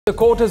The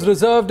court has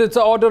reserved its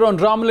order on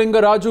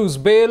Ramalinga Raju's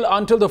bail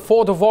until the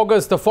 4th of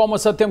August. The former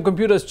Satyam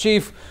Computers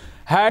chief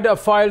had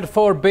filed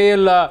for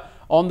bail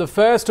on the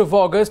 1st of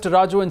August.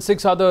 Raju and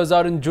 6 others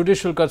are in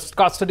judicial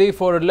custody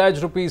for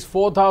alleged rupees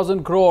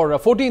 14,000 crore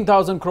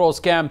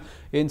scam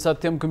in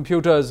Satyam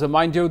Computers.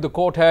 Mind you, the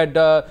court had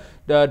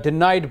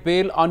denied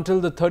bail until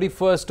the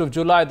 31st of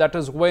July. That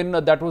is when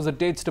that was the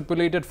date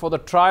stipulated for the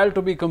trial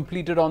to be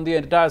completed on the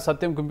entire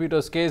Satyam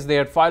Computers case. They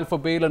had filed for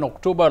bail in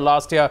October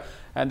last year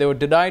and they were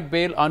denied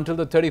bail until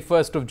the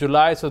 31st of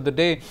July. So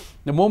the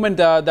moment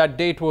that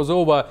date was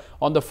over,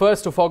 on the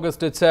 1st of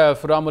August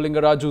itself,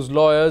 Ramalinga Raju's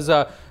lawyers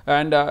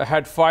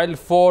had filed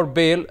for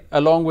bail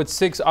along with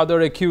 6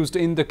 other accused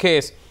in the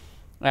case.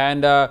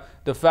 And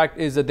the fact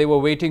is that they were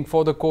waiting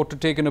for the court to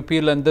take an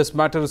appeal, and this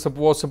matter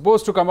was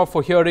supposed to come up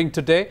for hearing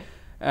today.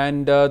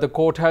 And the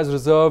court has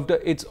reserved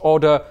its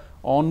order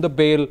on the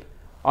bail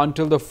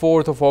until the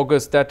 4th of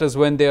August. That is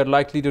when they are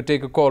likely to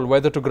take a call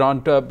whether to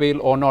grant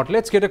bail or not.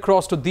 Let's get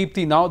across to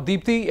Deepthi now.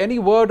 Deepthi, any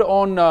word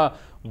on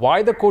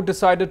why the court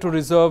decided to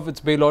reserve its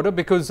bail order?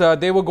 Because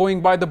they were going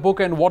by the book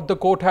and what the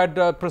court had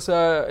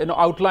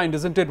outlined,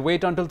 isn't it?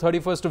 Wait until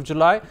 31st of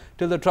July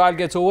till the trial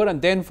gets over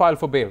and then file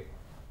for bail.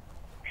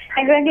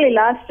 Exactly.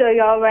 Last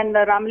year, when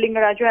Ramalinga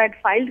Raju had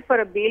filed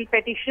for a bail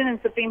petition in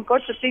Supreme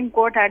Court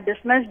had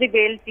dismissed the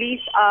bail plea,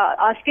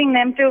 asking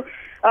them to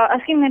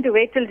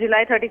wait till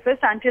July 31st.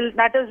 Until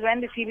that is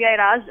when the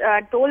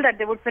CBI told that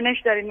they would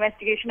finish their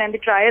investigation and the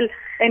trial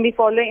in the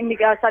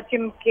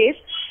Satyam case.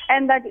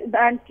 And that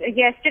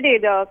yesterday,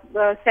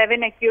 the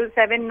seven accused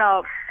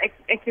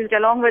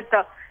along with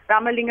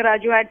Ramalinga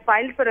Raju had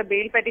filed for a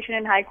bail petition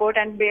in High Court,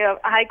 and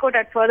High Court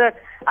had further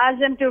asked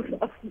them to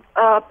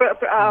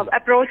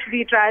approach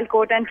the trial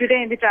court. And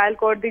today in the trial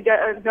court, the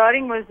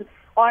hearing was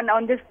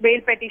on this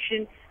bail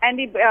petition, and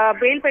the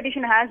bail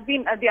petition has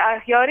been the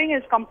hearing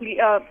is complete.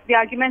 The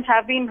arguments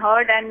have been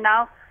heard, and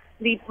now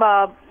the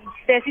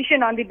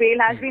decision on the bail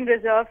has been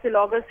reserved till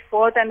August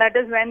 4th, and that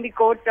is when the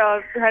court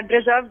had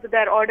reserved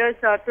their orders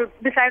to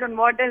decide on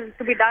what is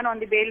to be done on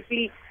the bail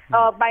plea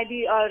by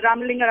the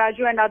Ramalinga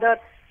Raju and other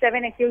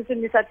 7 accused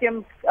in the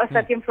Satyam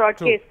fraud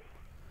case.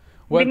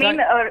 Well, during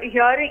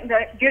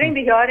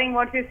the hearing,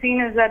 what we've seen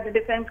is that the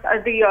defense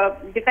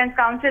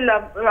counsel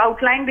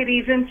outlined the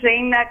reasons,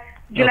 saying that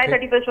July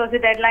 31st was the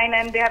deadline,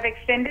 and they have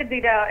extended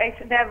the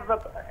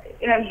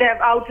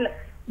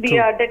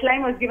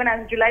deadline was given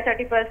as July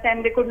 31st,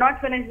 and they could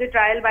not finish the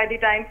trial by the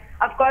time.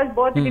 Of course,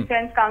 both the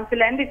defense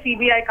counsel and the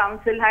CBI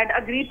counsel had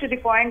agreed to the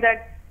point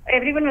that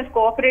everyone was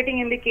cooperating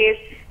in the case,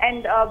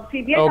 and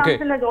CBI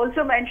counsel has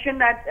also mentioned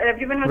that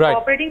everyone was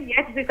cooperating,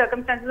 yet the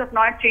circumstances have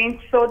not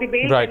changed, so the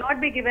bail cannot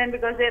be given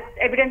because the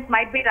evidence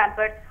might be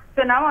rampant.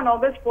 So now on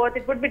August 4th,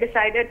 it would be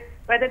decided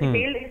whether the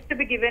bail is to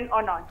be given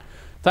or not.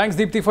 Thanks,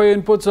 Deepthi, for your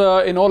inputs.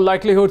 In all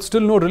likelihood,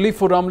 still no relief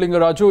for Ramalinga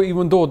Raju,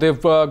 even though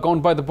they've gone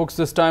by the books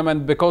this time,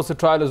 and because the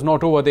trial is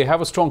not over, they have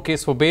a strong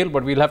case for bail,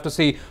 but we'll have to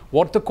see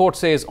what the court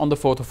says on the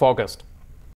 4th of August.